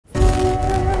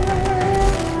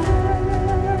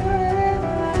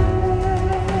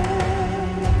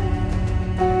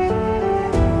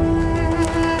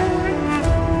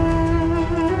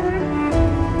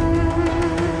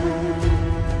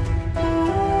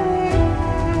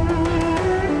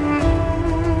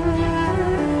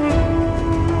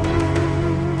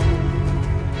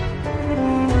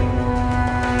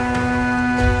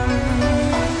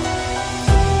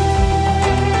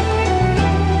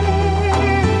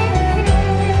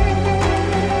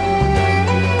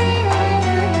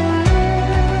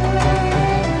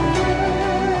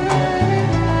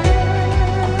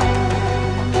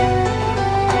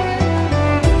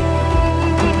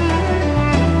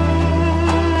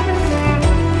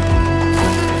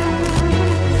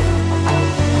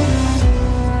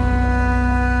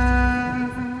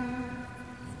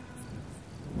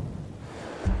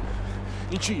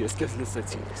քեզ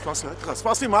լսեցի։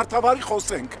 Սպասի մարդավարի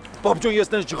խոսենք։ Բաբջան,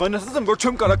 ես նենց ջղայնացած եմ, որ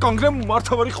չեմ կարա կանգնեմ ու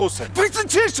մարդավարի խոսեմ։ Բայց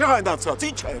ինչ ես ջղայնացած,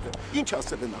 ինչ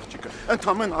ասել են աղջիկը։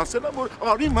 Ընդամեն ասել է, որ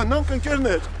արի մնանք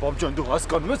ընկերներ։ Բաբջան, դու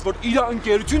հասկանում ես, որ իր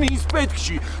ընկերությունը ինձ պետք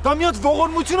չի։ Դա մի հատ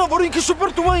ողորմություն է, որ ինքը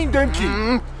շպրտում է իմ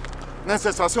դեմքին։ Նենց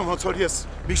ես ասում, ոնց որ ես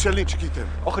Միշելին չգիտեմ։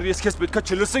 Ախր ես քեզ պետքա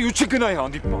չլսեի ու չգնայի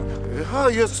հանդիպման։ Հա,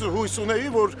 ես հույս ունեի,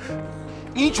 որ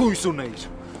ինչ հույս ունեիր։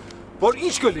 Որ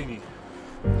ինչ կլինի։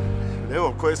 Լեո,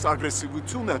 քո այս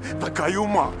ագրեսիվությունը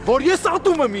վկայում է, որ ես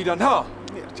ատում եմ իրան, հա։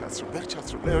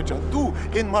 Վերջացրու, Լեո ջան, դու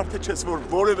այն մարդը չես, որ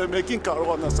որևէ մեկին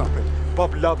կարողանաս ապել։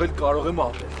 Բաբ, լավ էլ կարող եմ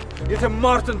ապել։ Եթե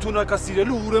մարդ ընդունակ է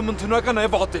սիրելու, ուրեմն ընդունակ է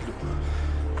նաև ատելու։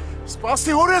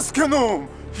 Սպասի, որ ես գնում։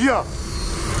 Հիա։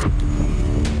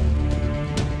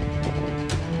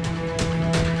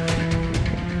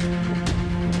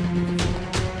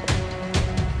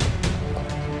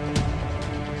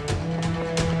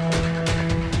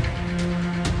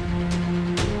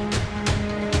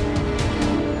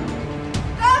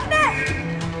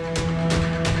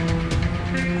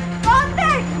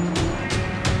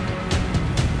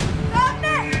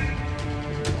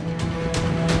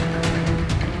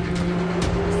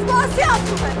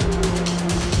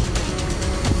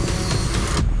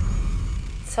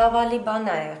 Ցավալի բան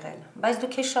է եղել, բայց դու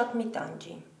քեզ շատ մի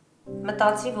տանջի։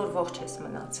 Մտածի, որ ողջ ես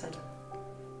մնացել։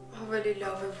 Ավելի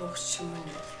լավ է ողջ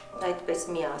չմնալ։ Այդպես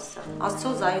մի ասա։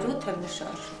 Աստծո զայրու թե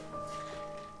մշար։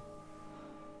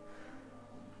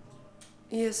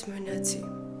 Ես մնացի։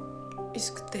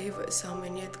 Իսկ Դեյվը այս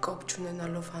ամենի հետ կապ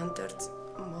չունենալով հանդերձ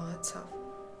մահացավ։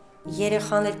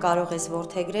 Երեխաներ կարող ես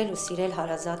որդեգրել ու սիրել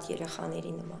հարազատ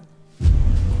երեխաների նման։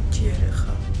 Ինչ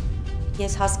երեխա։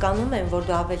 Ես հասկանում եմ, որ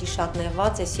դու ավելի շատ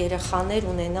նեղված ես երեխաներ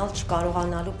ունենալ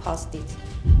չկարողանալու փաստից,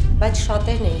 բայց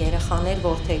շատերն են երեխաներ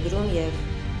որդեգրում եւ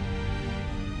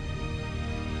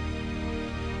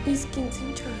Իսկ ինձ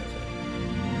ինչ ա եղել։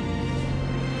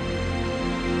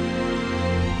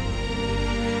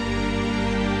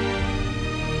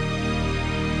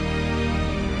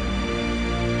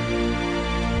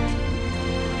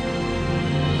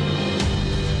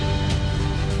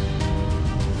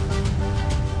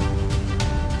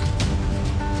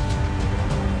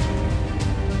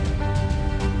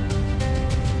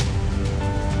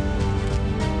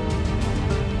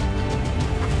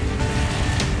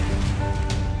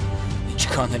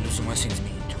 Ինչքան էլ ուզում ես ինձ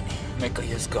մի ընդունի, մեկը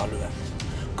ես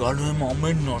գալու եմ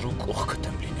ամեն նոր ու կողքդ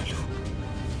եմ լինելու,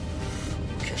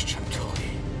 քեզ չեմ թողի։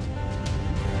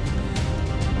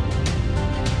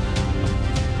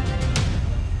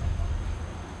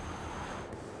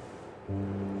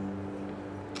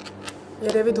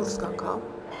 Երևի դուրս կանք, հա։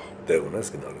 Տեղ ունես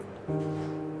գնալու։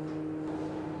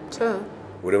 Չէ։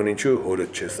 Ուրեմն ինչու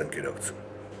հորդ չես ընկերակցում։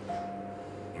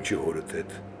 Ինչի հորդ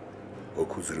հետ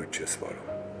հոգու զրույց չես վարում։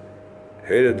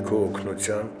 Հերդ քո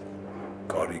օգնության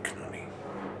կարիքն ունի։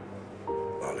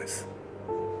 Բալես։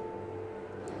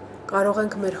 Կարող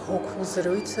ենք մեր հոգու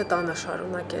զրույցը տանը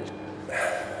շարունակել։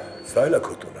 Սա էլ է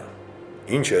քո տունը։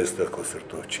 Ինչ է այստեղ քո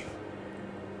սրտով չի։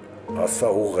 Ասա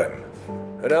ուղեմ։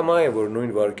 Հրամայ եմ, որ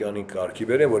նույն վարկյանի կարգի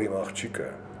բերեմ, որ իմ աղջիկը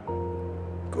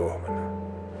գոհ մնա։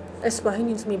 Այս պահին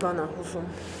ինձ մի բան ա հուզում,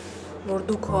 որ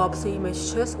դու քո ափսեի մեջ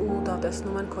չես ու դա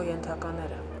տեսնում են քո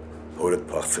ենթակաները։ Հորդ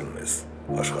փախցնում ես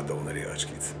աշխատողների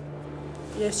աչքից։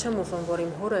 Ես չեմ ուզում, որ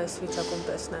իմ հորը այս վիճակում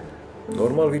տեսնեն։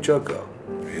 Նորմալ վիճակ է,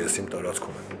 ես իմ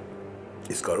տարածքում եմ։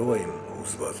 Իսկ կարող է իմ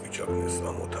հուզված վիճակն ես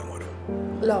ամոթ համարում։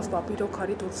 Լավ, պապ, իրոք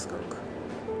արի դուրս գանք։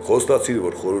 Խոստացիր,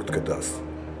 որ խորհուրդ կտաս,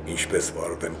 ինչպես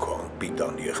վարվեմ քո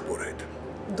անպիտան եղբոր հետ։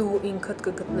 Դու ինքդ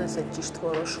կգտնես այդ ճիշտ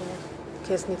որոշումը։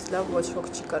 Քեզնից լավ ոչ ոք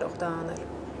չի կարող դա անել։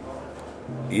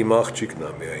 Իմ աղջիկն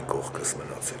է միայն կողքս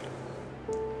մնացել։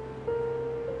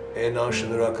 Այն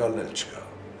անշնորհակալն էլ չկա։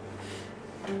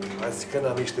 Այսինքն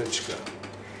ամիշտ էլ չկա։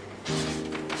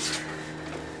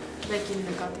 Մեկին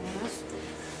նկատի ունես։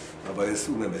 Ապա ես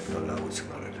ում եմ այդքան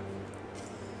լավություն արել։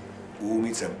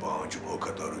 Ումից եմ պահանջում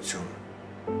հոգատարություն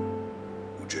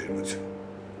ու ջերմություն։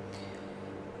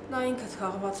 Նա ինքդ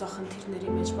խաղված է խնդիրների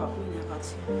մեջ պապին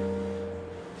եղացի։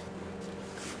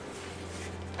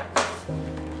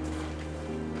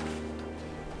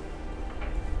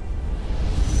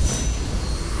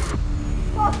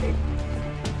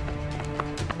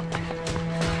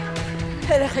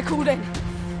 Երեխեք ուր են։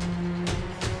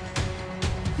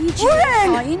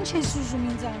 Ինչ ես ուզում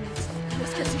ինձանից։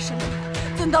 Ես քեզ հիշում եմ։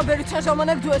 Ծննդաբերության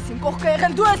ժամանակ դու ես իմ կողքը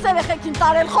եղել, դու ես երեխեքին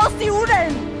տարել, խոստի ուր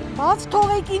են։ Բաց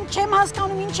թողեք, ինչ չեմ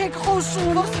հասկանում, ինչ եք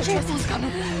խոսում։ Ինչ ես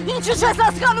հասկանում։ Ինչու չես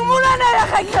հասկանում, ուր են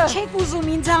երեխեքը։ Ինչ եք ուզում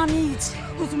ինձանից։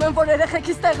 Ուզում եմ, որ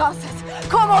երեխեքից տեղ ասես։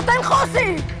 Քո մոտ են խոսի։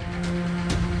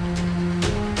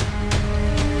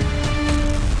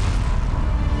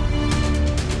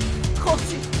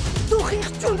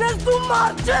 չունես, դու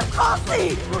մարդ չես խոսի։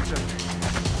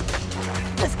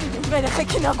 Ես գիտեմ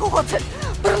երեխեքին ագողացել,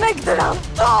 բռնեք դրան,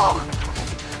 թող։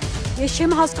 Ես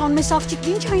չեմ հասկանում, ես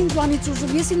աղջիկն ինչ է ինձանից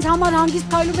ուզում, ես ինձ համար հանգիստ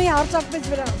քայլում էի հարձակվեց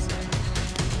վրաս։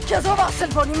 Քեզ ով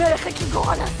ասել, որ իմ երեխեքին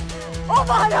գողանաս, ով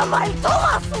հարամայել, թող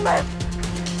ասում եմ։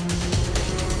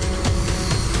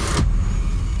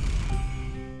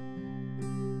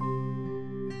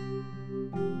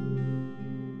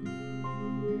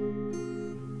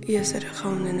 Ես երեխա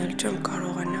ունենալ չեմ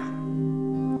կարողանա։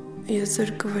 Ես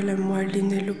զրկվել եմ մայր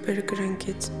լինելու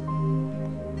բերկրանքից։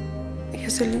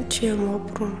 Ես էլ ինչի եմ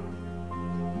ապրում։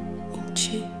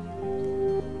 Ինչի։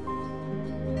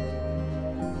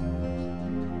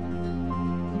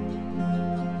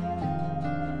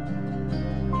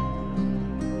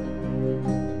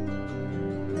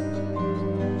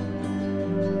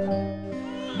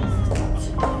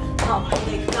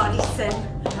 Համենեք գալիս եմ։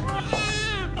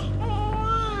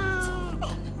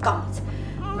 Կամաց,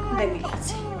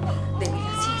 դեմիլացի,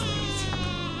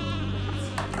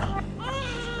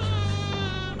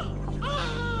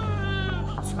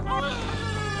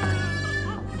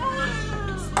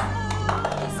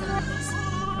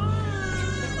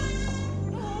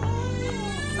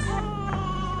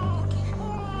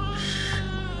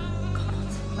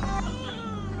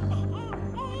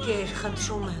 Գեր,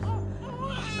 խնդրում եմ,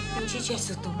 ինչի չես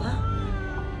ուտում, հա?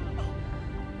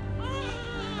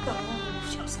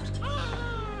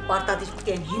 Պարտադիր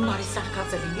պիտի հիմարի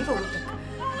սարքածը լինի, որ ուտեք։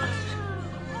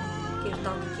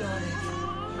 Կերտանիքի արև։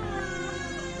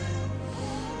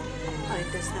 Հայ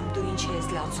տեսնեմ դու ինչ ես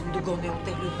լացում, դու գոնե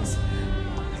ուտելու ես։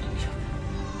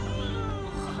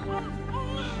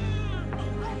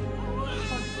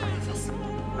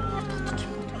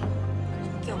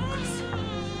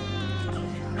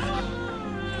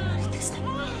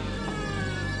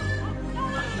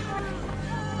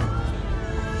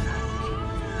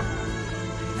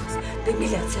 Դե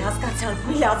միլացի, հասկացան,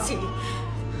 միլացի։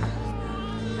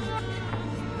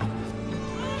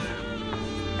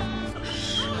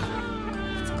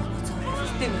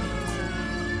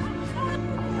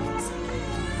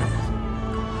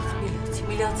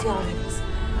 Միլացի արևս։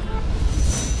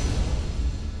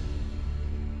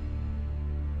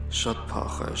 Շատ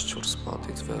փախ է այս չորս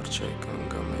պատից վերջը եկան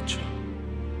գա մեջը։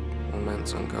 Ու մեն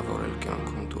ծնկավորել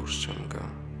կյանքում դուրս չեմ գա։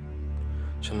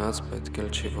 Չնայած պետք էլ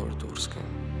չի, որ դուրս գամ։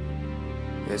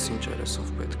 Ես ինչ երեսով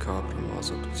պետք է ապրեմ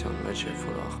ազատության մեջ, երբ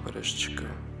որ ախպերս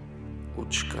չկա, ու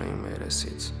չկա իմ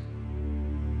երեսից։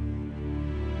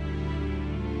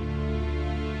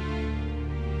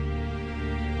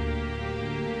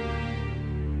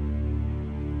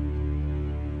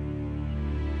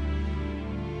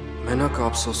 Մենակ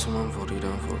ափսոսում եմ, որ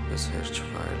իրան որպես հեր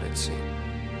չվայելեցի,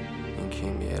 ինքը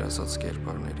իմ երազած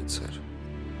կերպարներից էր։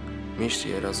 Միշտ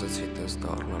երազեցի տես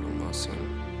դառնալու մասին,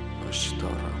 բայց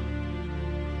չդառա։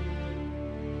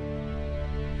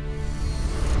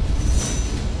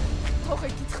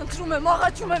 Թողեկից խնդրում եմ,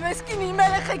 աղաչում եմ, ես կինի իմ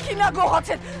երեխեքին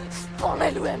ագողացել,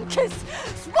 սպանելու եմ քեզ,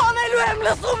 սպանելու եմ,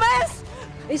 լսում ես։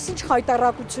 Ես ինչ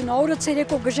խայտարակություն է, օրը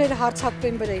ցերեկո գժերը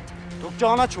հարցակվեն վրեդ։ Դուք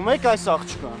ճանաչում եք այս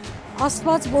աղջկան։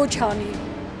 Աստված ոչ անի։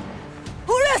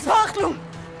 Ուր ես փախնում,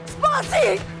 սպասի,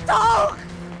 թող,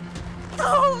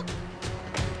 թող։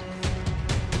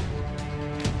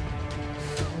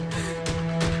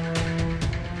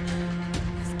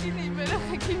 Ես կինի իմ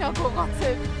երեխեքին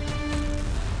ագողացել,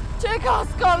 չեք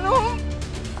հասկանում,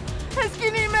 ես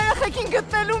կինի իմ երեխեքին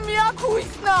գտնելու միակ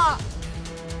հույսն է։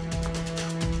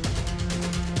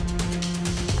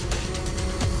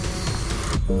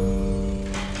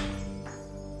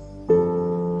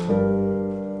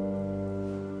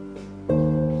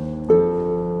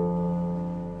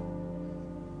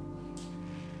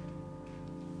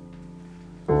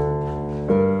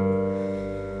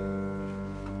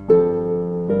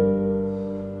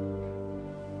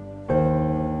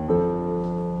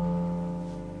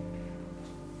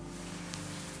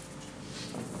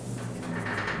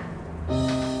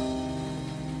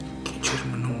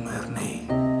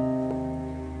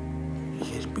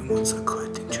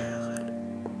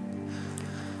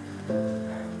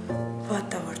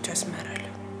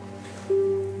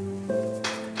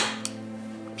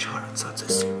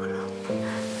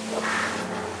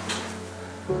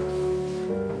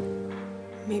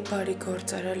 Բարի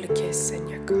գործարա լքես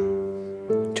սենյակը։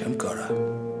 Չեմ կարա։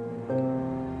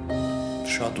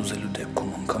 Շատ ուզելու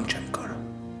դեպքում անգամ չեմ կարա։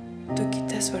 Դու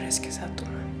գիտես, որ ես քեզ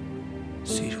ատում եմ։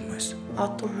 Սիրում ես։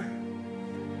 Ատում եմ։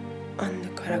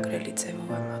 Աննկարագրելի ձևով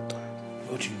եմ ատում։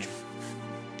 Ոչինչ։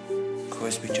 Քո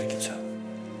այս վիճակից է։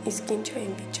 Իսկ ինչ է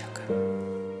իմ վիճակը։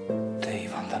 Դե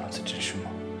հիվանդանոցը ճնշում է։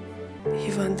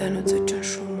 Հիվանդանոցը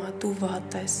ճնշում է, դու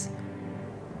վատ ես։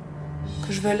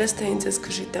 Հժվել ես, թե ինձ ես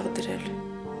գժի տեղ դրել։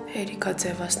 Հերիքա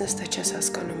Ծնվածնես, թե չես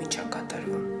հասկանում ինչա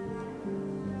կատարվում։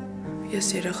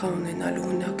 Ես երեխա ունենալու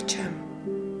ունակ չեմ։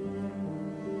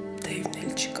 Դեյվն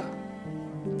էլ չկա։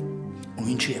 Ու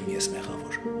ինչի եմ ես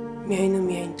մեղավոր։ Միայն ու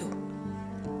միայն դու։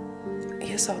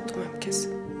 Ես ատում եմ քեզ։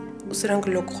 Ու սրանք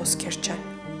լոկ խոսքեր չեն։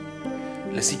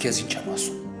 Լսի քեզ ինչ եմ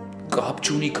ասում։ Կապ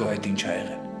չունի քո հետ ինչ ա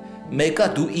եղել։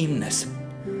 Մեկը դու իմն ես։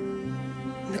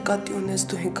 Նկատի ունես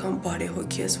դու ինքան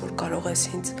բարեհոգի ես, որ կարող ես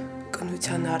ինձ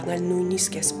կնության առնել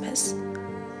նույնիսկ այսպես։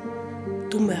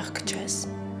 Դու մեղք չես։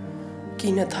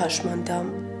 Կինդ հաշմանդամ,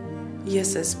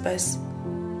 ես այսպես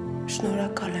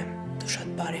շնորհակալ եմ, դու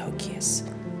շատ բարեհոգի ես։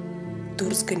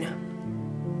 Դուրս գնա։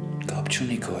 Կապ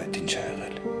չունի քո հետ ինչ ա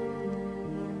եղել։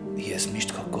 Ես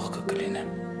միշտ քո կողքը կլինեմ։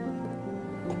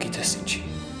 Ու գիտես ինչի։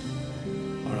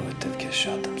 Որովհետև քեզ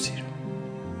շատ եմ սիրում։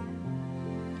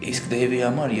 Իսկ Դեյվի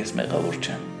համար ես մեղավոր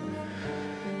չեմ։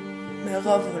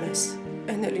 Մեղավոր ես,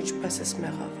 այն էլ ինչպես ես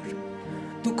մեղավոր։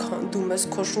 Դու քանդում ես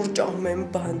քո շուրջ ամեն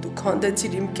բան, դու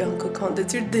քանդեցիր իմ կյանքը,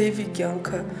 քանդեցիր Դեյվի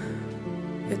կյանքը։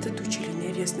 Եթե դու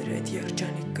չլիներ, ես նրա հետ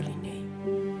երջանիկ կլինեի։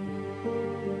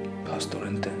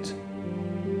 Փաստորեն տենց։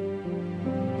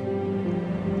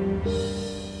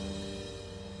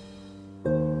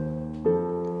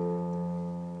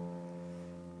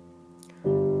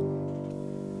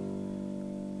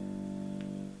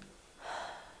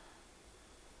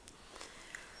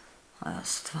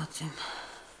 Աստված իմ,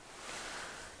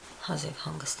 հազիվ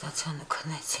հանգստացան ու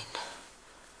քնեցին։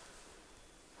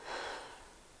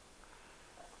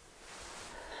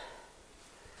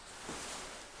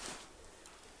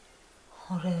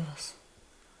 Օրևս,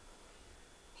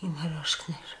 իմ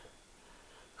հրաշքներ,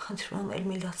 խնդրում եմ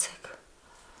միլացեք։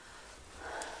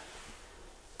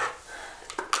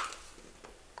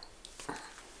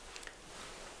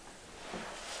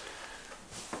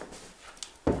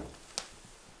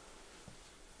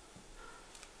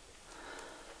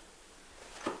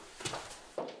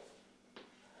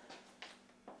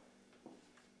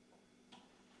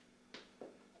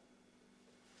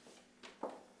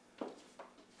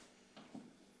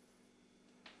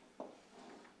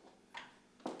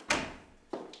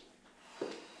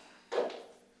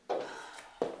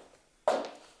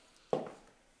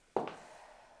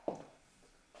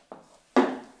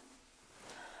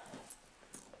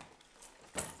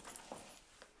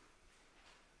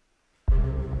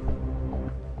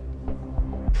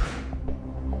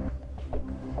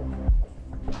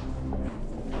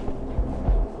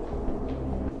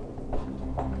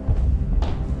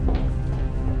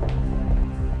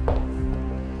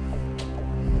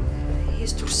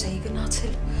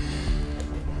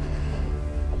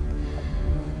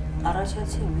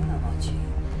 Առաջացի մի աղաչի։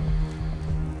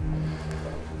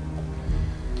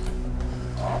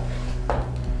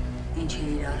 Ինչ է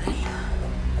իր արել։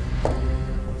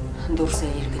 Դուրս է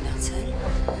իր գնացել։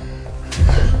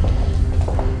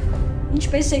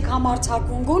 Ինչպես եք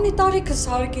համարձակում, գոնի տարիքս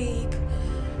հարգեիք։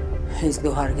 Իսկ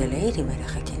դու հարգել էիր իմ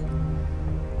երեխեքին։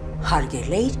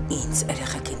 Հարգել էիր ինձ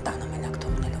երեխեքին տանը մենակ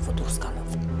թողնելով ու դուրս գալով։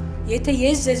 Եթե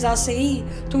ես ձեզ ասեի,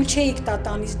 թույլ չէիք տա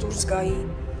տանից դուրս գայի։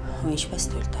 Ու ինչպես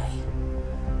թույլ տայի։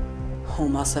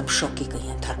 Հում ասեմ շոկի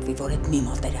կենթարկվի, որ այդ մի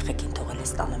մոտ երեխեքին թողել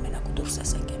ես տանը մենակ ու դուրս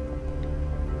ես եկել։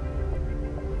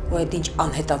 Ու այդ ինչ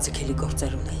անհետաձգելի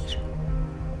գործեր ունեիր։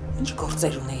 Ինչ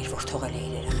գործեր ունեիր, որ թողել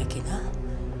էիր երեխեքին, հա։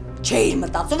 Չէիր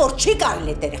մտածում, որ չի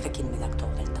կարելի այդ երեխեքին մենակ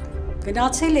թողնել տանը։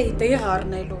 Գնացել էի տեղ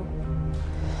առնելու։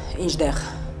 Ինչ տեղ։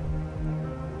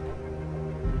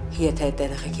 Եթե այդ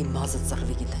երեխեքին մազը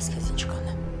ծռվի, գիտես քեզ ինչ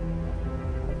կանեմ։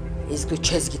 Իսկ դու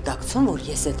չես գիտակցում, որ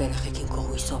ես այդ երեխեքին քո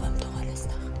հույսով եմ թողել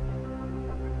այստեղ։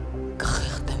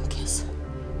 Կխեղդեմ քեզ,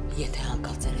 եթե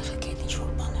հանկարծ երեխեքի հետ ինչ-որ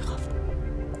բան եղավ։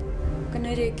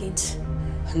 Կներեք ինձ։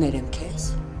 Ներեմ քեզ։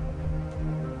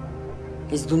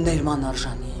 Իսկ դու ներման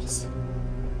արժանի ես։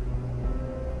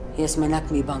 Ես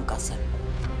մենակ մի բան կասեմ,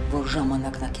 որ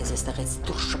ժամանակն է քեզ այստեղից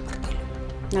դուրս շպրտելու։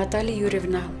 Նատալի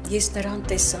Յուրևնա, ես նրան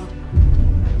տեսա։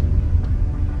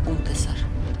 Ում տեսար։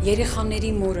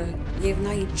 Երեխաների մորը եւ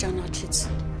նա ինձ ճանաչեց։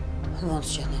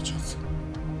 Ոնց ճանաչեց։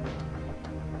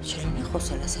 Չլինի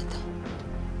խոսել ես հետը։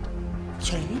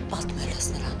 Չլինի պատմել ես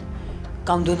նրան։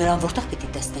 Կամ դու նրան որտեղ պիտի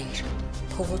տեսնեիր։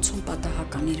 Փողոցում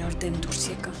պատահական իրար դեմ դուրս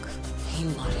եկանք։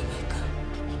 Հիմարի մեկը։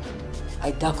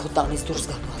 Այդ դա քո տանից դուրս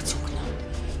գալու արդյունքն է։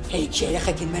 Հեչ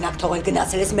երեխեքին մենակ թողել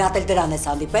գնացել ես, մի հատ էլ դրան ես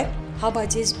հանդիպել։ Հա,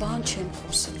 բայց ես բան չեմ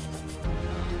խոսել։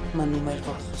 Մնում էր,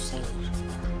 որ խոսել էր։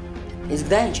 Իսկ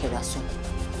դա ինչ էր ասում։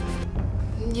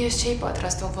 Ես չէի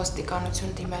պատրաստվում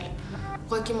ոստիկանություն դիմել։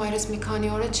 Ուղղակի մայրս մի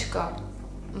քանի օր չկա։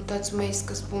 Մտածում էի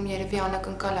սկզբում երևի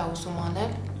անակնկալ է ուզում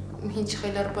անել, ինչ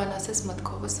խելար բան ասես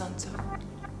մտքովս անցավ։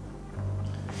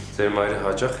 Ձեր մայրը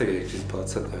հաճախ է երկրից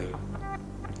բացակայում։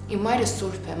 Իմ մայրը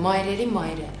սուրբ է, մայրերի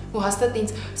մայր է, ու հաստատ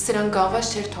ինձ սրան գավաշ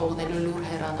չէր թողնելու լուր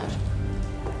հեռանար։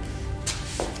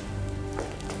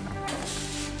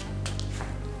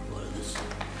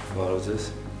 Բարև ձեզ։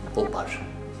 Հոպար,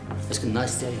 այսինքն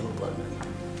Նաստյայի հոպարն է։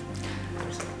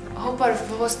 Հոպար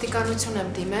ոստիկանություն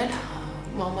եմ դիմել,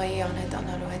 մամայի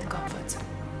անհետանալու հետ կապված։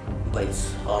 Բայց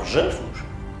արժե որ։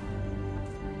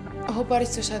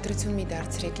 Հոպարից ուշադրություն մի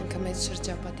դարձրեք, ինքը մեծ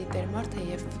շրջապատի տերմարդ է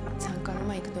և ցանկանում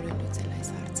է ինքնուրույն լուծել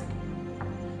այս հարցը։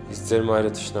 Իսկ ձեր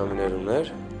մայրը թշնամիներ ուներ։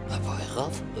 Ապա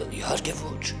եղավ, իհարկե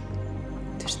ոչ։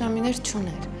 Թշնամիներ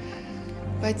չուներ,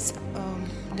 բայց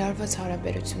լարված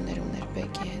հարաբերություններ ուներ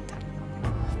Բեկի հետ։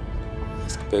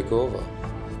 Իսկ Բեկը ով է։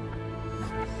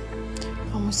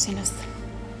 Ամուսինս։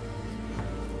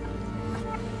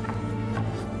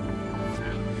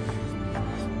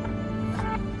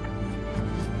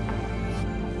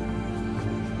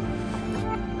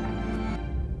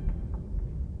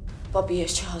 Պապի,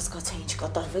 ես չհասկացա ինչ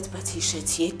կատարվեց, բայց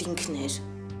հիշեցի, էդ ինքն էր։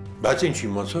 Բայց ինչ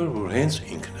իմացար, որ հենց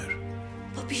ինքն էր։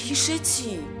 Պապի,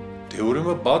 հիշեցի։ Դե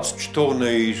ուրեմն բաց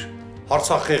չթողնեիր,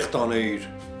 հարցախեղ տանեիր։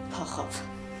 Փախավ։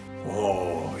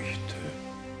 Ոյ, թե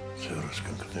ձեռս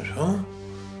կընկներ, հա։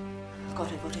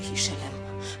 Կարևորը հիշել եմ։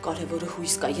 Կարևորը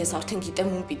հույս կա, ես արդեն գիտեմ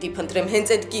ում պիտի փնտրեմ,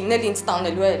 հենց այդ կինն էլ ինձ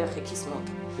տանելու է երեխեքիս մոտ։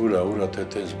 Ուրա, թե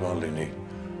տենց բան լինի։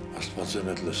 Աստված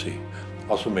եմ էդ լսի։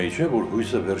 Ասում էի չէ, որ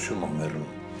հույսը վերջում է մեռնում։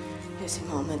 Ես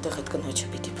հիմա ամենտեղ այդ կնոջը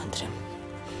պիտի փնտրեմ։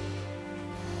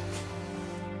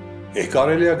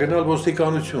 Կարելի է գնալ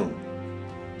ոստիկանություն,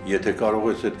 եթե կարող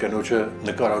ես այդ կնոջը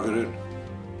նկարագրել։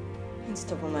 Ինձ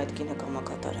թվում է այդ կինը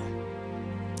կամակատար է։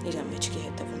 Իր մեջքի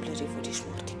հետևում լրիվ ուրիշ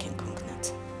մարդիկ են կանգնած։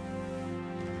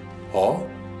 Հա։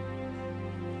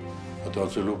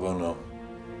 Մտածելու բան է։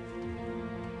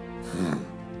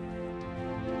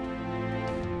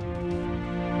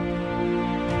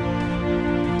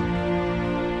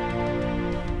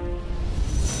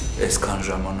 Այսքան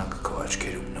ժամանակ քո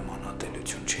աչքերում նման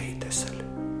ատելություն չէի տեսել։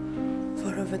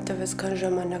 Որովհետև այսքան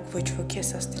ժամանակ ոչ ոքի ես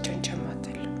աստիճան չեմ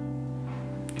ատել։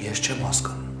 Ես չեմ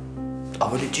հասկանում։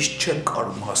 Ավելի ճիշտ չեմ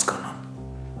կարող հասկանալ։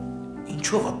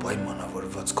 Ինչով է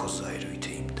պայմանավորված քո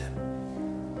զայրույթը իմ դեմ։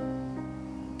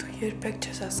 Դու երբեք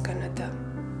չես հասկանա դա։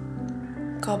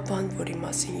 Կա բան, որի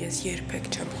մասին ես երբեք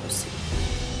չեմ խոսի։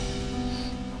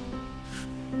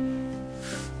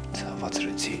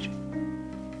 Ցավացրեցիր։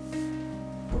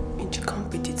 Ինչքան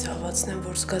պիտի ցավացնեմ,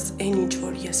 որ զգաս այն ինչ,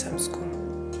 որ ես եմ զգում։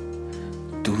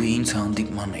 Դու ինձ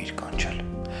հանդիպման էիր կանչել։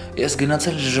 Ես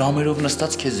գնացել ժամերով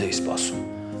նստած քեզ էի սպասում,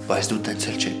 բայց դու տենց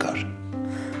էլ չեկար։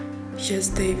 Ես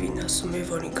Դեյվին ասում էի,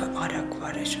 որ ինքը արագ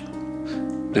վարեր։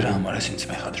 Դրա համար ես ինձ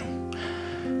մեղադրում։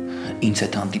 Ինձ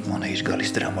հետ հանդիպման էիր գալիս,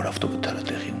 դրա համար ավտոբուսը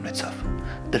տեղի ունեցավ։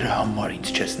 Դրա համար ինձ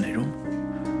չես ներում։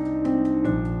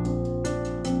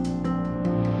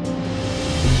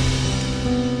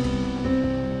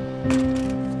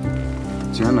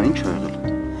 Ձիանա, ինչ ա եղել։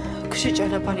 Քշի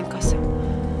ճանապարհին կասեմ։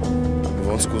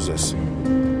 Ոնց կուզես։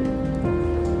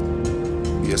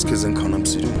 Ես քեզ այնքան եմ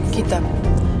սիրում։ Գիտեմ։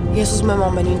 Ես ուզում եմ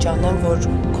ամեն ինչ անեմ, որ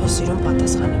քո սիրուն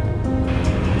պատասխանեմ։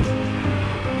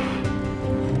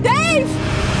 Դեյվ!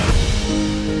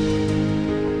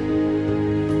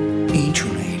 Ինչ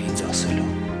ունեիր ինձ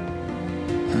ասելու։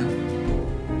 Հա։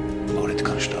 Որ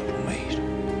այդքան շտապում էիր։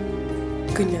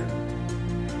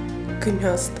 Գնա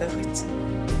այստեղից։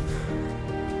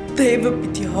 Դեյվը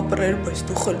պիտի ապրեր, բայց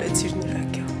դու խլեցիր նրա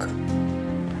կյանքը։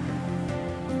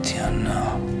 Դիանա,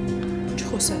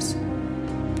 չխոսես։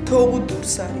 Թող ու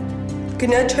դուրս արի։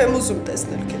 Գնա, չեմ ուզում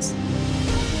տեսնել քեզ։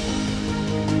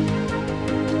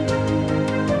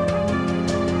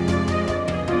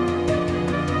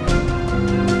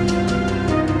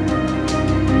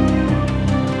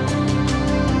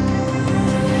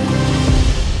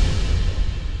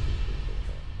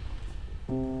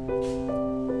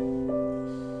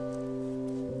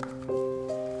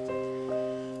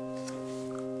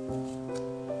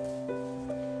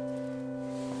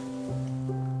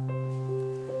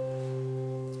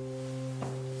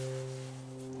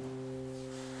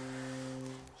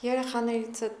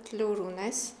 Երեխաներիցդ լուր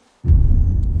ունես։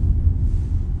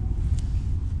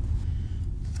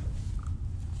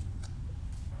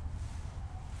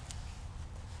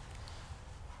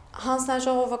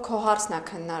 Հանձնաժողովը քո հարցն է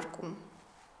քննարկում։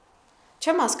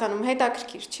 Չեմ հասկանում,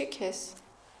 հետաքրքիր չի քեզ։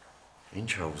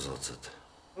 Ինչ ա ուզածդ։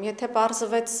 Եթե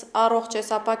պարզվեց առողջ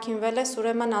ես ապաքինվել ես,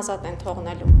 ուրեմն ազատ են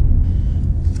թողնելու։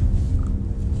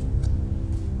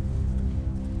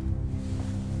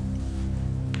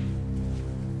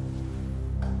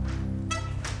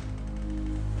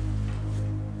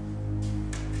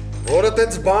 Որը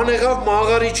տենց բան եղավ,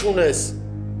 մաղարի չունես։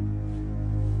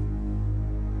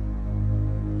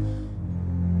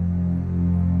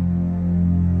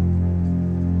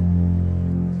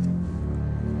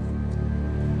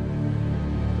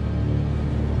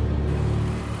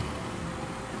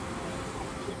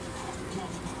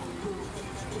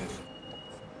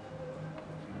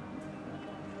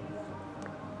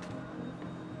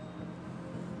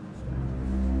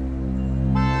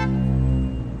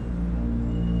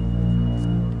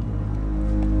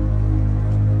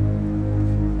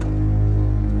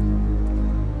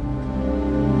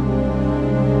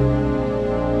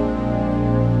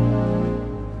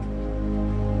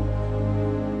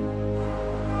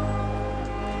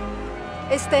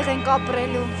 այստեղ ենք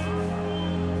ապրելու։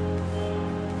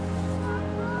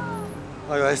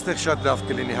 Այո, այստեղ շատ լավ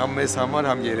կլինի համ մեզ համար,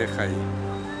 համ երեխայի։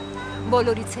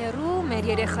 Բոլորից հեռու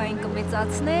մեր երեխային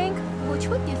կմեծացնենք, ոչ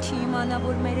ոք էլ չի իմանա,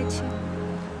 որ մերը չի։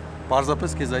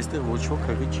 Պարզապես քեզ այստեղ ոչ ոք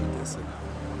հղի չի տեսել։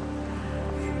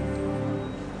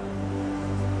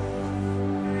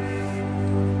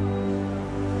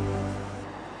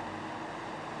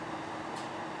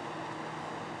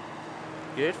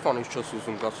 Երբանից չես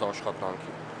ուզում գաս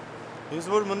աշխատանքի։ Ինձ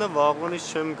որ մնա վաղվանից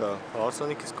չեմ գա,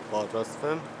 հարսանիքից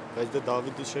կպատրաստվեմ, բայց դե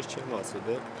Դավիթի շեշ չեմ ասել,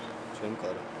 դե չեմ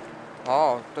կարա։ Հա,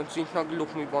 տենց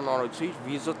ինքնագլուխ մի բան արեցի,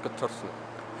 վիզդ կթրցնեմ։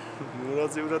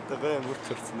 Մուրացի վրա տղա եմ, որ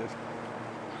թրցներ։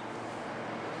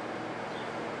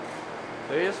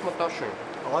 Դե ես մտաշեմ։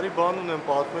 Արի բան ունեմ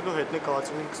պատմելու, հետն է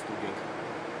կացունին կստուգենք։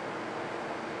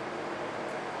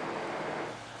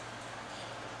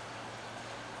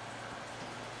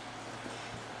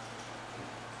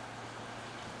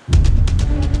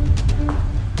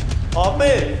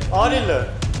 Ապեր, արիլը։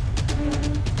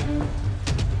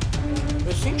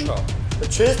 Ես ինչ հա։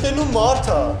 Չես տենում մարդ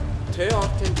հա։ Թե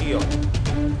արդեն դիա։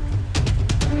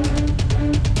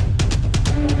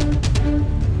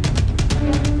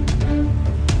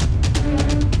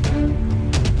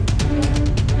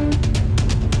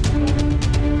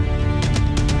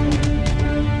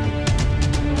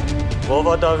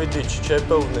 Վովա Դավիթիչ,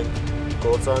 չեպը ունենք,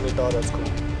 գործանի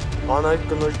տարածքում, անայք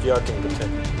կնոջ դիակ են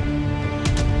գտել։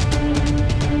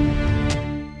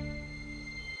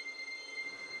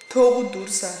 Թողու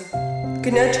դուրս արի,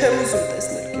 գնա չեմ ուզում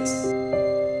տեսնել քեզ։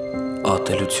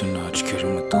 Ատելությունը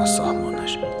աչքերում մտան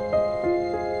սահմաններ։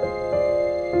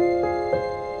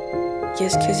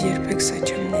 Ես քեզ երբեք սա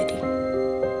չեմ ների։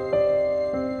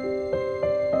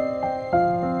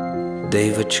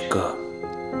 Դեյվը չկա,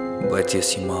 բայց ես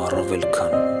հիմա առավել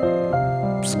քան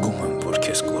զգում եմ, որ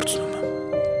քեզ կորցնում եմ։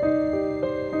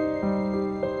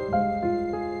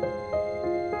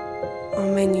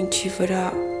 Ամեն ինչի վրա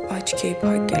աչք էի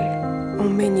փակել,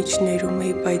 ամեն ինչ ներում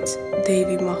էի, բայց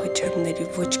Դեյվի մահը չեմ ների,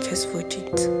 ոչ քեզ, ոչ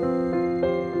ինձ։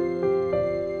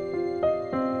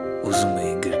 Ուզում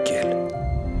էի գրկել,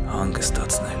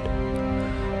 հանգստացնել,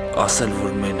 ասել,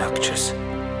 որ մենակ չես,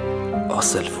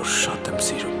 ասել, որ շատ եմ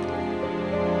սիրում։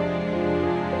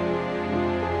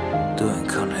 Դու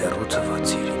այնքան հեռու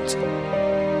թվացիր ինձ։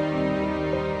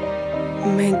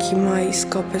 Մենք հիմա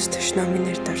իսկապես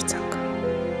թշնամիներ դարձանք։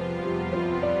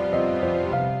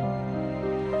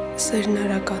 Սերն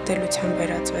արագ ատելության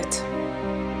վերածվեց։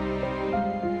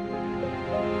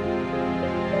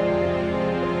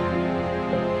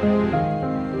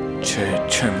 Չէ,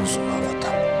 չեմ ուզում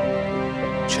հավատամ։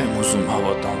 Չեմ ուզում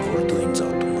հավատամ, որ դու ինձ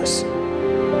ատում ես։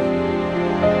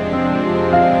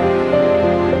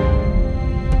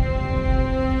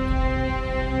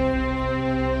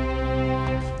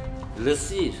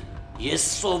 Լսիր, ես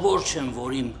սովոր չեմ,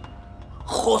 որ իմ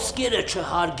խոսքերը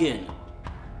չհարգեն,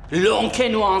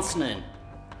 լոնքեն ու անցնեն։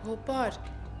 Հոպար։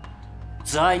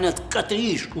 Ձայնդ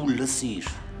կտրիր ու լսիր։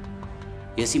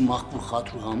 Ես իմ մաղբուր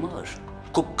խաթրու համար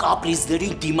քո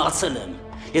կապրիզներին դիմացել եմ։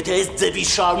 Եթե այս ձևի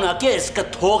շարունակես,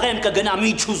 կթողեմ կգնամ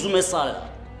ինչ ուզում ես արա։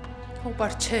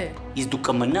 Հոպար չէ։ Իսկ դու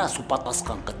կմնաս ու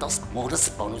պատասխան կտաս մորս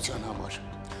սպանության համար։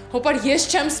 Հոպար ես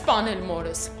չեմ սպանել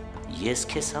մորս։ Ես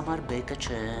քեզ համար բեկը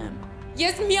չեմ։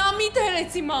 Ես միամիտ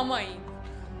հերեցի մամային։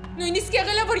 Նույնիսկ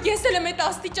եղել է, որ ես էլ եմ այդ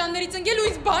աստիճաններից ընկել ու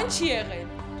ինձ բան չի եղել։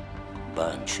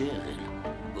 Բան չի եղել,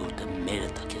 որտեղ մերը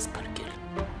տա քեզ փրկել։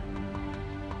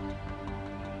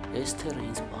 Էսթերը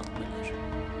ինձ պատմել էր։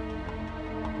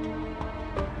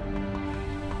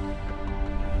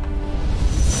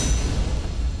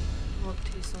 Մոտ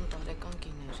 50 տարեկան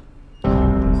կին էր։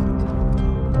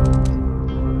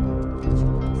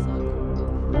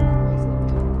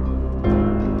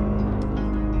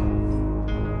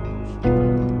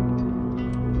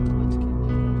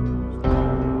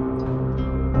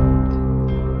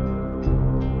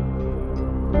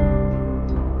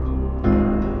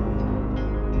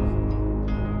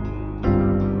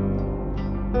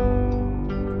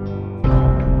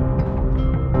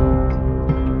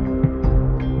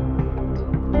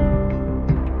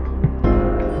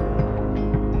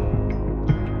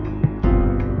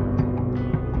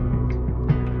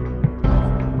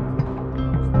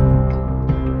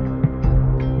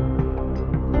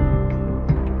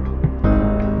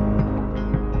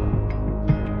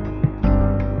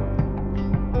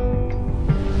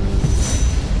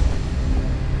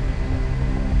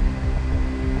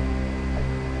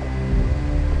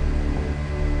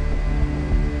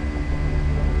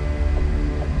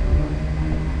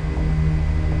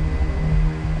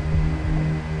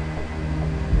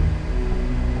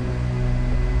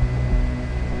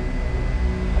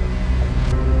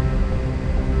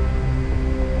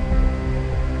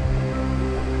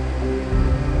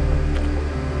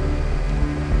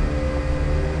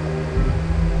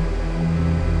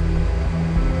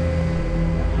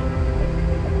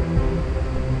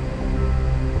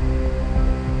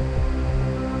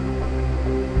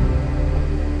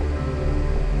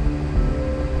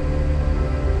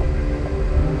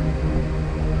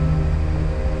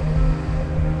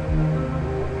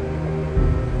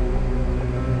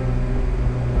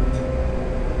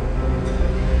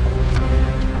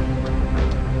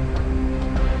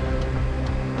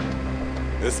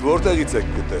 Ես որտեղից եք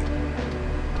գտել։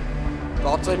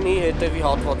 Կացենի հետևի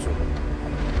հատվածում։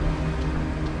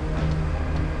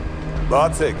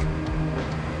 Բացեք։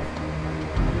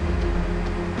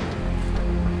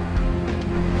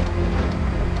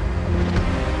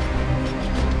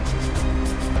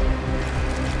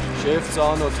 Շեֆ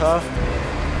ծանոթ, հա։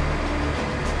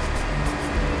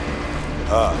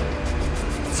 Հա։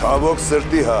 Ցավոք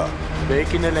սրտի, հա։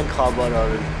 Բեկին էլ ենք խաբար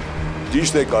արել։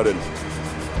 Ճիշտ եք արել։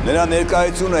 Նրա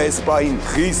ներկայությունը այս պահին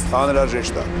խիստ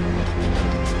անհրաժեշտ է։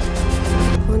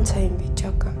 Ոնց է իմ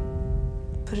վիճակը։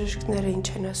 Բժիշկները ինչ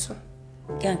են ասում։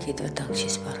 Կյանքիդ վտանգ չի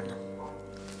սպառնում։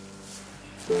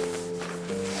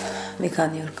 Մի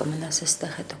քանի օր կմնաս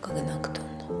այստեղ, հետո կգնանք տուն։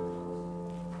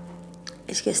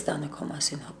 Իսկ ես տանը քո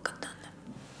մասին հոգ կտանեմ։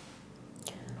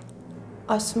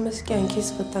 Ասում ես կյանքիս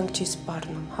վտանգ չի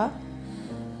սպառնում, հա։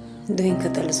 Դու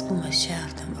ինքդ էլ զգում ես, չէ՞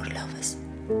 արդեն, որ լավ ես։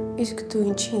 Իսկ դու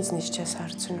ինչի ինձնից չես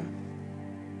հարցնում։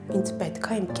 Ինձ պետք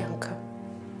է իմ կյանքը։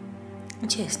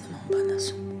 Ինչի ես նման բան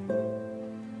ասում։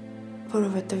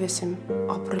 Որովհետև ես իմ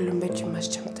ապրելու մեջ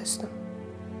իմաստ չեմ տեսնում։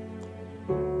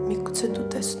 Միգուցե դու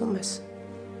տեսնում ես։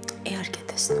 Իհարկե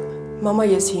տեսնում եմ։ Մամա,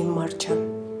 ես հիմար չեմ։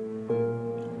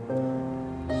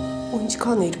 Ու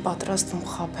ինչքան էիր պատրաստվում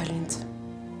խաբել ինձ։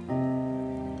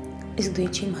 Իսկ դու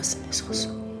ինչի մասին ես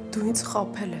խոսում։ Դու ինձ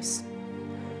խաբել ես։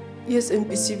 Ես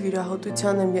այնպիսի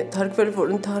վիրահատության եմ ենթարկվել, որ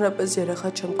ընդհանրապես երեխա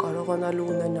չեմ կարողանալու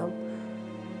ունենամ։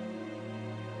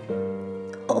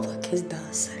 Ո՞վ է քեզ դա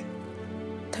ասել։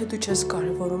 Թե դու չես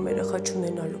կարևորում երեխա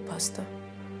չունենալու փաստը։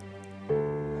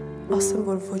 Ասեմ,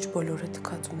 որ ոչ բոլորը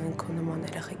թքած ունեն քո նման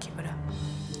երեխեքի վրա։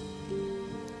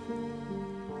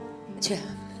 Չէ,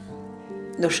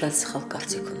 դու շատ սխալ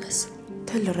կարծիք ունես։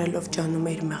 Թե լռելով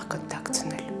ջանում էիր մեղքդ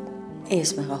տակցնել։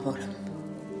 Ես մեղավոր եմ։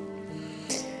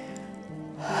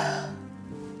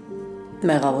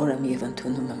 Մեղավոր եմ և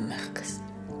ընդունում եմ մեղքս։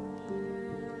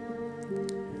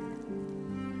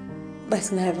 Բայց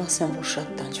նաև ասեմ, որ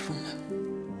շատ տանջվում եմ։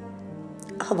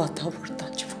 Հավատավոր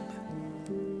տանջվում եմ։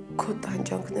 Քո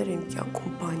տանջանքները իմ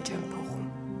կյանքում բան չեն փոխում։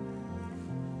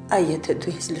 Այ եթե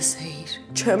դու ինձ լսեիր։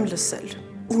 Չեմ լսել,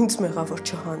 ու ինձ մեղավոր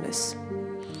չհանես։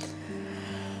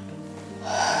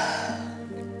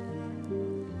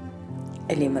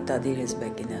 Էլի մտադիր ես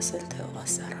բեկին ասել, թե ով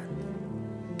ասարան։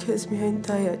 Քեզ միայն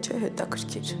դա է, չէ,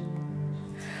 հետաքրքիր։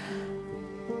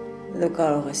 Դու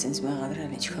կարող ես ինձ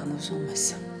մեղադրել ինչքան ուզում ես։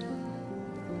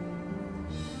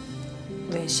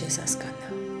 Դու ինձ չես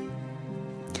հասկանա։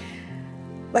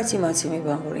 Բայց իմացի մի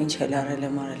բան, որ ինչ էլ արել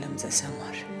եմ ձեզ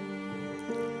համար։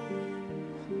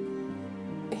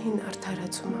 Հին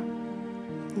արդարացումը,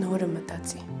 նորը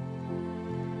մտածի։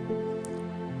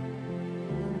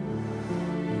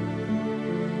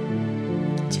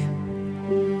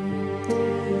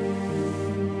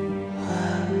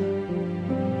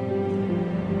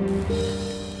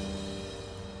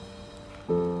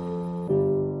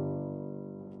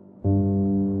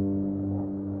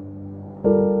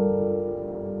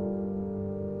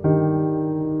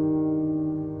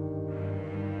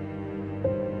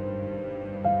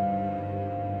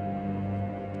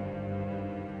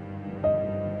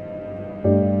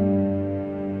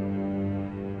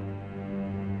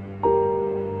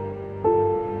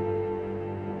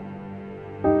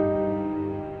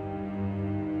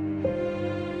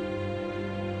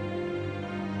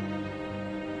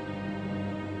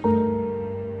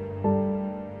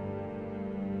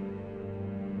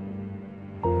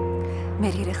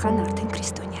 Մեր երեխան արդեն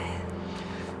քրիստոնյա է։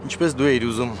 Ինչպես դու էիր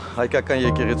ուզում, հայկական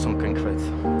եկեղեցում կնքվեց։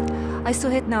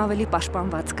 Այսուհետ նա ավելի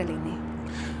պաշտպանված կլինի։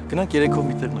 Գնանք երեքով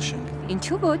մի տեղ նշենք։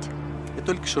 Ինչու ոչ։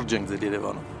 Հետո էլ կշրջենք ձեր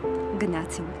Երևանում։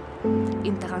 Գնացինք։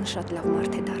 Իմ տղան շատ լավ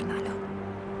մարդ է դառնալու։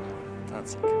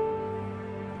 Գնացինք։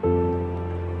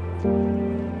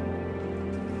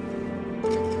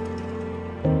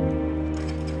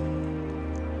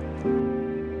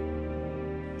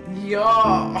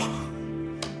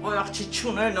 Ոյ աղջի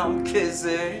չունենամ քեզ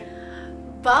է։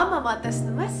 Բա մամա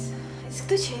տեսնում ես, իսկ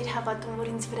դու չէիր հավատում, որ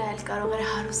ինձ վրա էլ կարող էր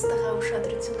հարուստ տղա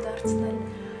ուշադրություն դարձնել։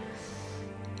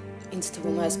 Ինձ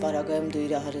թվում է այս պարագայում դու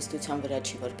իր հարստության վրա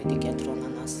չի, որ պիտի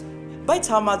կենտրոնանաս։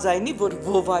 Բայց համաձայնի, որ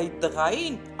Վովայի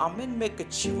տղային ամեն մեկը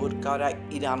չի, որ կարա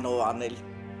իրանով անել։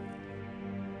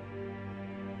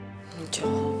 Ինչ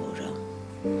ահավորը։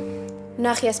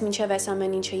 Նախ ես մինչև այս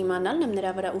ամեն ինչը իմանալն եմ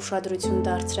նրա վրա ուշադրություն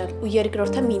դարձրել ու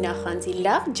երկրորդը մի նախանձի,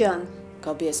 լավ ջան։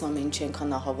 Գաբի ես ամեն ինչ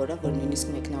այնքան ահավոր է, որ նույնիսկ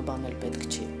մեկնաբանել պետք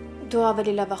չի։ Դու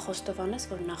ավելի լավ խոստովան ես,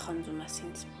 որ նախանձում ես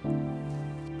ինձ։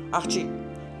 Աղջի,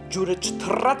 ջուրը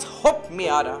չթռած հոպ մի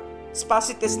արա։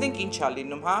 Սպասի տեսնենք ինչ ա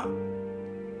լինում, հա։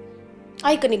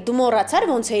 Այ կնիկ, դու մոռացար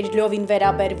ոնց էիր լովին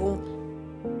վերաբերվում։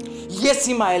 Ես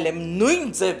հիմա էլ եմ նույն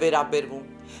ձև վերաբերվում,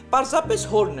 պարզապես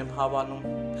հորն եմ հավանում։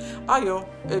 Այո,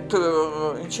 այդ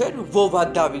ինչ էր, Վովա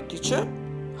Դավիթիչը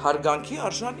հարգանքի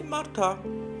արժանի մարդ է։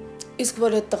 Իսկ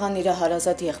որ այդ տղան իր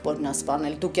հարազատ եղբորն է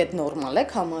սպանել, դուք այդ նորմալ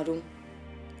եք համարում։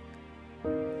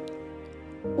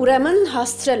 Ուրեմն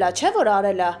հասցրել է, չէ՞ որ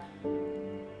արել է։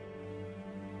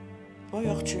 Այ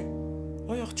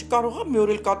աղջի, կարող է մի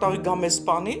օր էլ կատաղի գամ է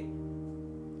սպանի։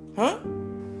 Հա?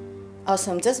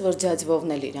 Ասեմ ձեզ, որ ձյաձ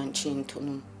Վովն էլ իրան չի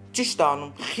ընդունում։ Ճիշտ է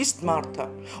անում, խիստ մարդ է,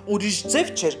 ուրիշ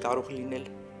ձև չէր կարող լինել։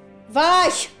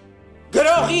 Վայ!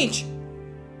 Գրող ինչ։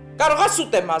 Կարող է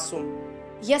սուտ եմ ասում։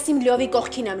 Ես իմ լյովի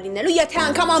կողքին եմ լինելու, եթե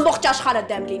անգամ ամբողջ աշխարհը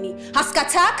դեմ լինի։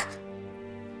 Հասկացաք։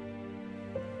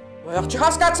 Այ աղջի,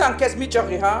 հասկացան քեզ մի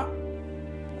ճղի, հա։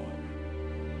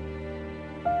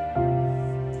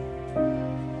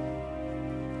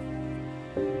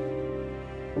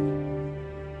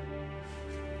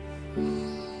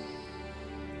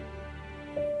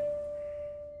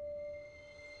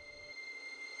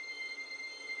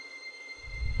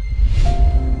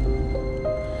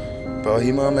 Բա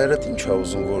հիմա մերդ ինչ է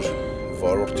ուզում, որ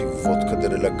վարորդի ոտքը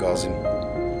դրել է գազին։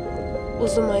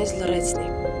 Ուզում է ինձ լռեցնի,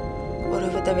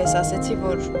 որովհետև ես ասեցի,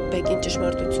 որ Բեկին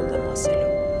ճշմարտությունն եմ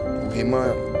ասելու։ Ու հիմա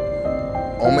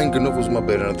ամեն գնով ուզում է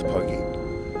բերանը թփագի։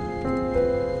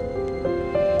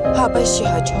 Հա, բայց չի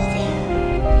հաջողվի։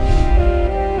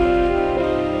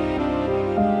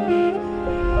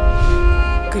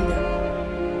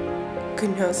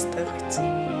 Գնա ստեղից։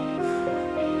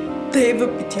 Դեյվը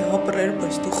պիտի հապրեր,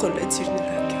 բայց դու խլեցիր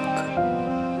նրա կյանքը։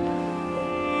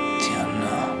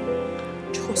 Դիանա։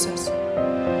 Չխոսես։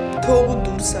 Թող ու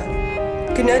դուրս արի։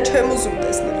 Գնա չեմ ուզում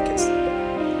տեսնել քեզ։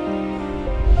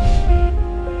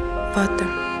 Վատ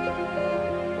եմ։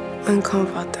 Այնքան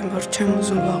վատ եմ, որ չեմ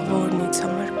ուզում վաղվա օրն ինձ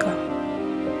համար գա։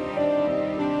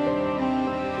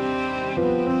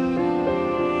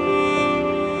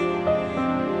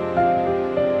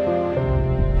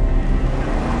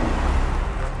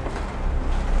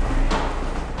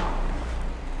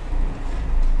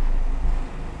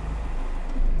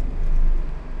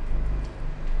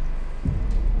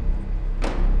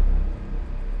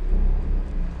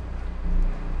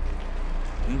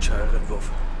 Ինչ ա եղել Վով։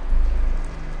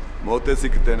 Մոտեցի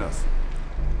կտենաս։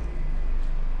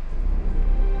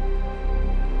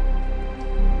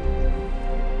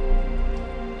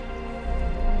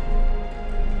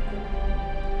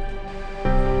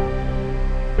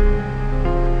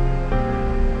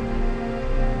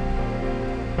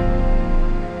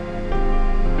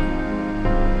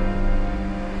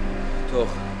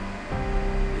 Թող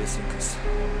ես ինքս։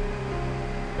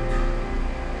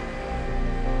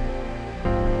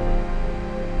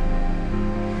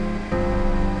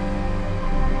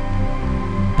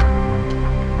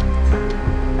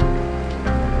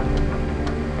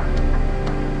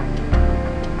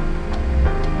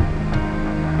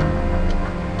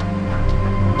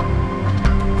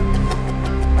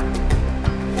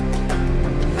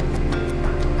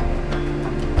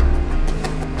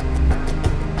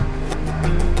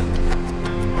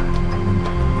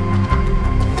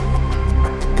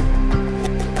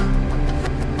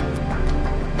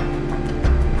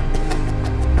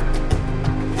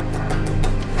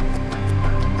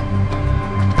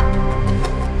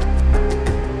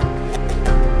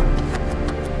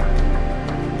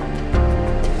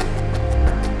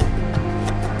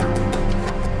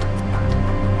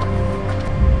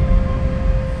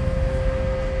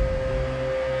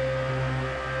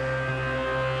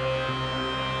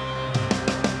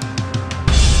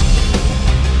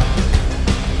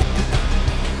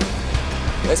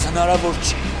 Ես հնարավոր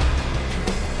չի։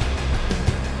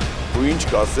 Ու ինչ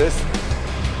կասես։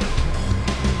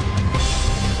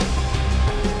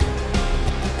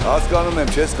 Հասկանում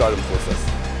եմ, չես կարում խոսես։